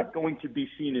they're not going to be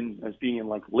seen as being in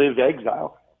like LIV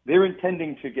exile. They're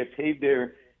intending to get paid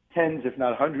their tens, if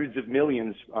not hundreds of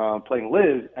millions playing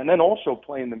LIV and then also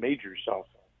playing the majors. So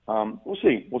we'll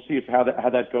see. We'll see how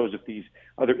that goes if these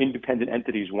other independent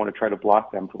entities want to try to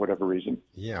block them for whatever reason.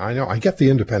 Yeah, I know. I get the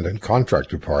independent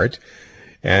contractor part.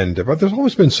 But there's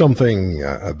always been something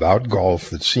about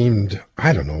golf that seemed,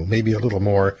 I don't know, maybe a little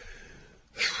more,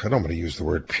 I don't want to use the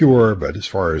word pure, but as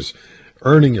far as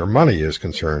earning your money is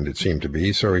concerned, it seemed to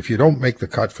be. So if you don't make the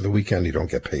cut for the weekend, you don't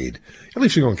get paid. At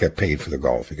least you don't get paid for the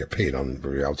golf. You get paid on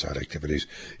the outside activities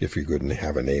if you're good and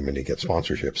have a name and you get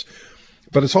sponsorships.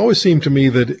 But it's always seemed to me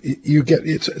that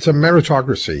it's a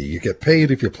meritocracy. You get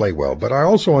paid if you play well. But I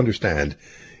also understand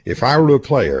if I were a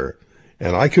player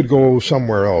and I could go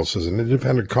somewhere else as an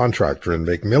independent contractor and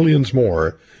make millions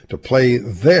more to play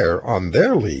there on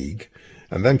their league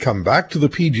and then come back to the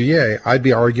PGA, I'd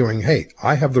be arguing, hey,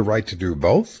 I have the right to do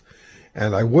both.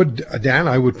 And I would, Dan,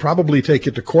 I would probably take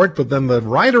it to court. But then the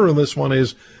rider in this one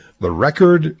is the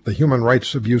record, the human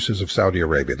rights abuses of Saudi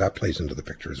Arabia. That plays into the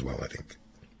picture as well, I think.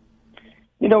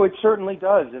 It certainly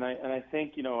does. And I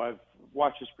think, I've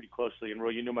watched this pretty closely. And, Roy,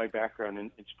 you know my background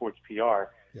in sports PR.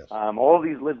 Yes. All of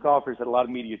these LIV golfers had a lot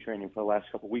of media training for the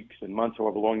last couple of weeks and months,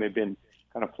 however long they've been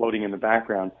kind of floating in the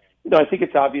background. I think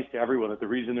it's obvious to everyone that the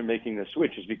reason they're making the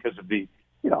switch is because of the,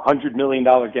 $100 million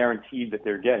guarantee that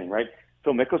they're getting, right?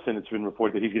 Phil Mickelson, it's been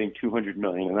reported that he's getting $200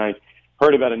 million. And I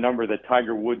heard about a number that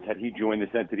Tiger Woods, had he joined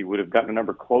this entity, would have gotten a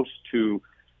number close to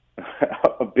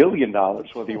 $1 billion,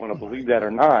 whether you want to believe that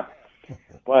or not.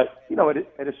 But,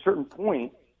 at a certain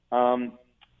point,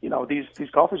 these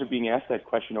golfers are being asked that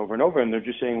question over and over, and they're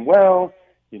just saying, well,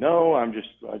 I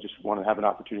just want to have an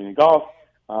opportunity in golf.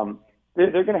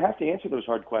 They're going to have to answer those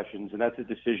hard questions, and that's a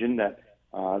decision that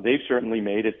they've certainly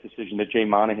made. It's a decision that Jay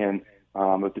Monahan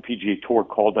that the PGA Tour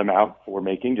called them out for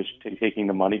making, just taking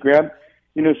the money grab.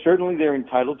 Certainly they're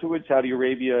entitled to it. Saudi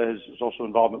Arabia has also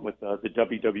involvement with the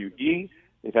WWE.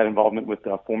 They've had involvement with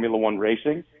Formula One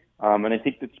racing. And I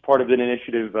think that's part of an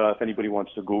initiative, if anybody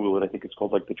wants to Google it, I think it's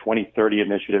called like the 2030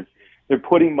 Initiative. They're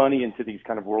putting money into these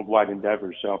kind of worldwide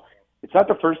endeavors. So it's not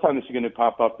the first time this is going to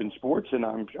pop up in sports, and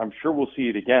I'm sure we'll see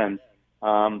it again.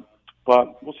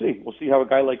 But we'll see. We'll see how a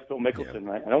guy like Phil Mickelson,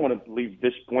 I don't want to leave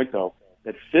this point, though,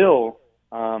 that Phil,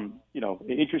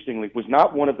 interestingly, was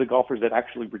not one of the golfers that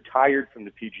actually retired from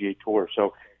the PGA Tour.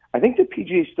 So I think the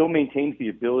PGA still maintains the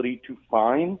ability to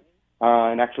fine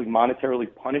and actually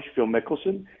monetarily punish Phil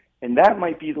Mickelson. And that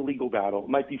might be the legal battle. It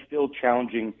might be Phil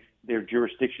challenging their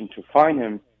jurisdiction to fine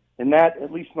him. And that,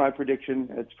 at least my prediction,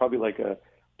 it's probably like a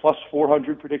plus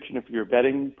 400 prediction if you're a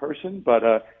betting person. But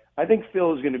I think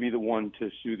Phil is going to be the one to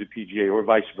sue the PGA or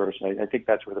vice versa. I think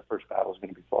that's where the first battle is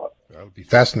going to be fought. It'll be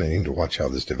fascinating to watch how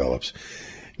this develops.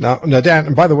 Now, Dan,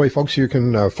 and by the way, folks, you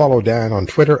can follow Dan on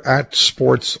Twitter at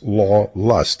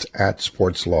SportsLawLust. At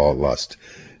SportsLawLust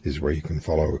is where you can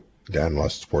follow Dan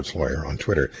Lust, sports lawyer, on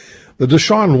Twitter. The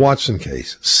Deshaun Watson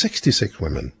case, 66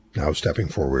 women now stepping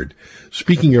forward,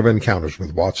 speaking of encounters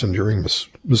with Watson during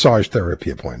massage therapy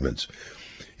appointments.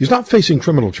 He's not facing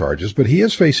criminal charges, but he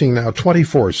is facing now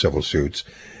 24 civil suits.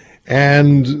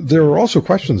 And there are also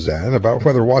questions, Dan, about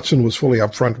whether Watson was fully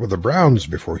upfront with the Browns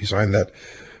before he signed that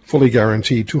fully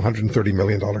guaranteed $230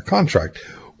 million contract.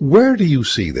 Where do you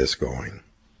see this going?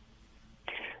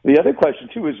 The other question,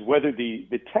 too, is whether the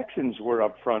Texans were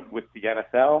upfront with the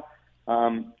NFL.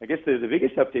 I guess the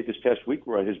biggest update this past week,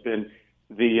 Roy, has been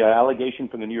the allegation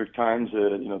from the New York Times,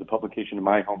 the publication in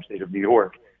my home state of New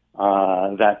York,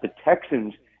 that the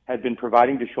Texans had been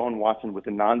providing Deshaun Watson with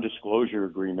a non-disclosure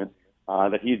agreement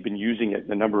that he had been using at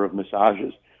a number of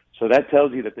massages. So that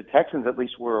tells you that the Texans at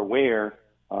least were aware,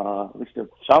 at least of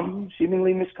some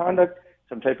seemingly misconduct,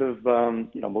 some type of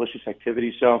malicious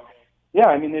activity. So, yeah,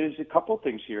 I mean, there's a couple of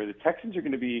things here. The Texans are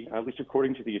going to be, at least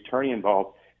according to the attorney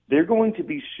involved, they're going to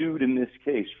be sued in this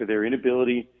case for their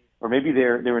inability or maybe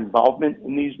their involvement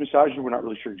in these massages. We're not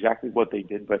really sure exactly what they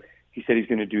did, but he said he's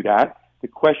going to do that. The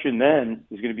question then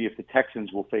is going to be if the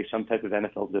Texans will face some type of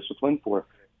NFL discipline for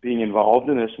being involved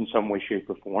in this in some way, shape,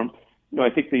 or form. I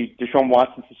think the Deshaun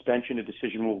Watson suspension, a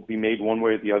decision will be made one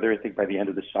way or the other, I think by the end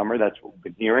of the summer. That's what we've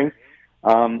been hearing.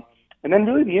 And then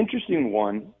really the interesting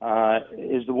one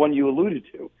is the one you alluded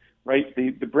to, right?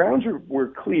 The Browns were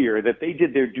clear that they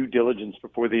did their due diligence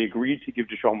before they agreed to give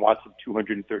Deshaun Watson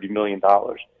 $230 million.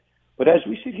 But as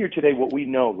we sit here today, what we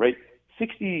know, right, I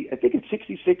think it's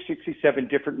 66, 67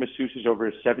 different masseuses over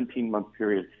a 17-month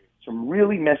period. Some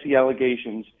really messy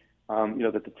allegations,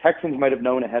 that the Texans might have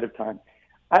known ahead of time.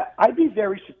 I'd be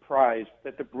very surprised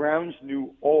that the Browns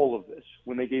knew all of this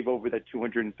when they gave over that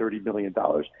 $230 million.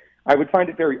 I would find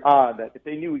it very odd that if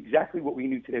they knew exactly what we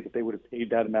knew today, that they would have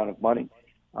paid that amount of money.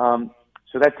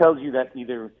 So that tells you that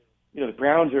either, the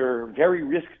Browns are very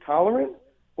risk tolerant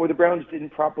or the Browns didn't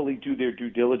properly do their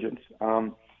due diligence.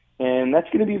 And that's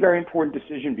going to be a very important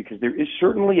decision because there is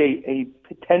certainly a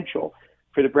potential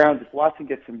for the Browns if Watson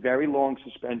gets some very long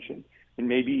suspension and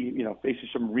maybe, faces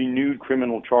some renewed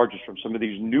criminal charges from some of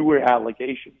these newer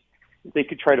allegations, if they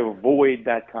could try to avoid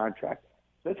that contract.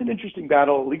 So that's an interesting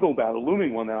battle, legal battle,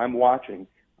 looming one that I'm watching.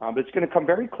 But it's going to come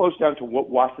very close down to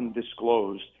what Watson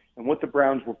disclosed and what the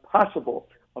Browns were possible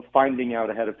of finding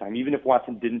out ahead of time, even if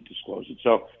Watson didn't disclose it.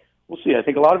 So we'll see. I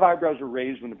think a lot of eyebrows were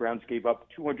raised when the Browns gave up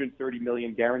 $230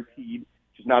 million guaranteed,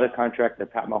 which is not a contract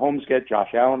that Pat Mahomes gets,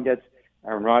 Josh Allen gets,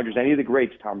 Aaron Rodgers, any of the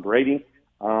greats, Tom Brady.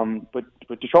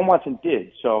 But Deshaun Watson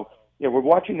did. So, yeah, we're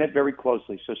watching that very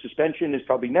closely. So suspension is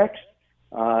probably next.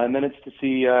 And then it's to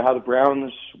see how the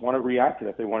Browns want to react to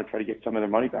that. If they want to try to get some of their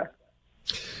money back.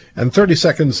 And 30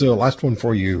 seconds, last one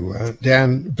for you.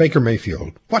 Dan, Baker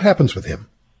Mayfield, what happens with him?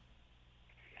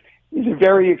 He's a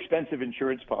very expensive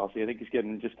insurance policy. I think he's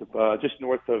getting just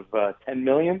north of $10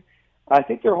 million. I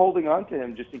think they're holding on to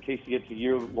him just in case he gets a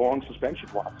year-long suspension,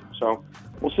 Watson. So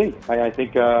we'll see. I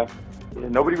think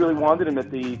nobody really wanted him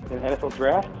at the NFL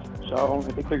draft, so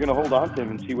I think they're going to hold on to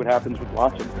him and see what happens with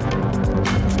Watson.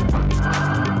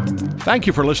 Thank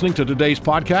you for listening to today's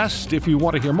podcast. If you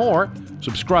want to hear more,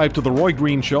 subscribe to The Roy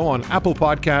Green Show on Apple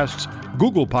Podcasts,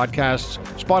 Google Podcasts,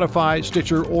 Spotify,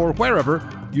 Stitcher, or wherever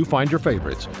you find your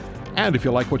favorites. And if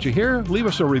you like what you hear, leave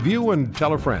us a review and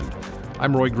tell a friend.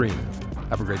 I'm Roy Green.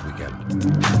 Have a great weekend.